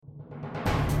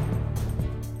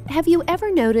Have you ever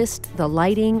noticed the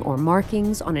lighting or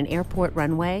markings on an airport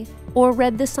runway? Or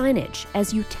read the signage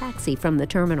as you taxi from the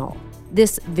terminal?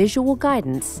 This visual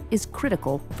guidance is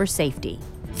critical for safety.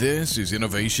 This is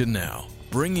Innovation Now,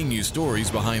 bringing you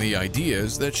stories behind the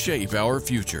ideas that shape our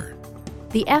future.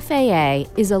 The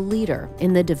FAA is a leader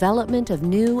in the development of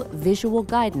new visual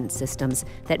guidance systems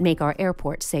that make our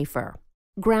airports safer.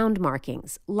 Ground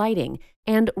markings, lighting,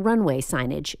 and runway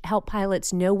signage help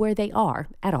pilots know where they are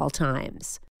at all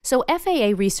times. So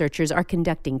FAA researchers are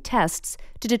conducting tests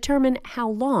to determine how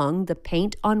long the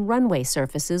paint on runway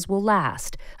surfaces will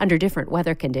last under different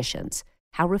weather conditions,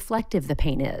 how reflective the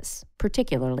paint is,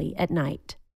 particularly at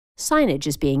night. Signage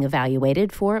is being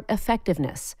evaluated for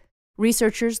effectiveness.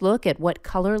 Researchers look at what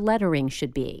color lettering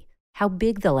should be, how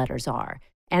big the letters are,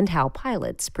 and how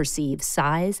pilots perceive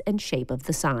size and shape of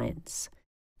the signs.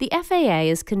 The FAA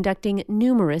is conducting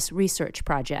numerous research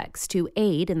projects to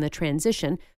aid in the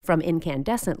transition from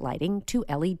incandescent lighting to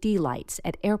LED lights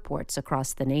at airports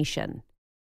across the nation.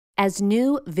 As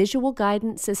new visual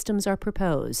guidance systems are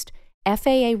proposed,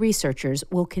 FAA researchers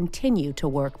will continue to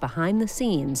work behind the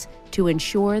scenes to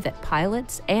ensure that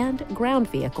pilots and ground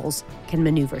vehicles can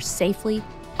maneuver safely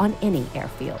on any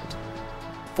airfield.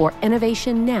 For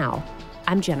Innovation Now,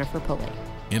 I'm Jennifer Pulley.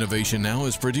 Innovation Now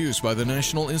is produced by the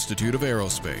National Institute of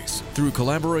Aerospace through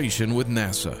collaboration with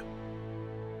NASA.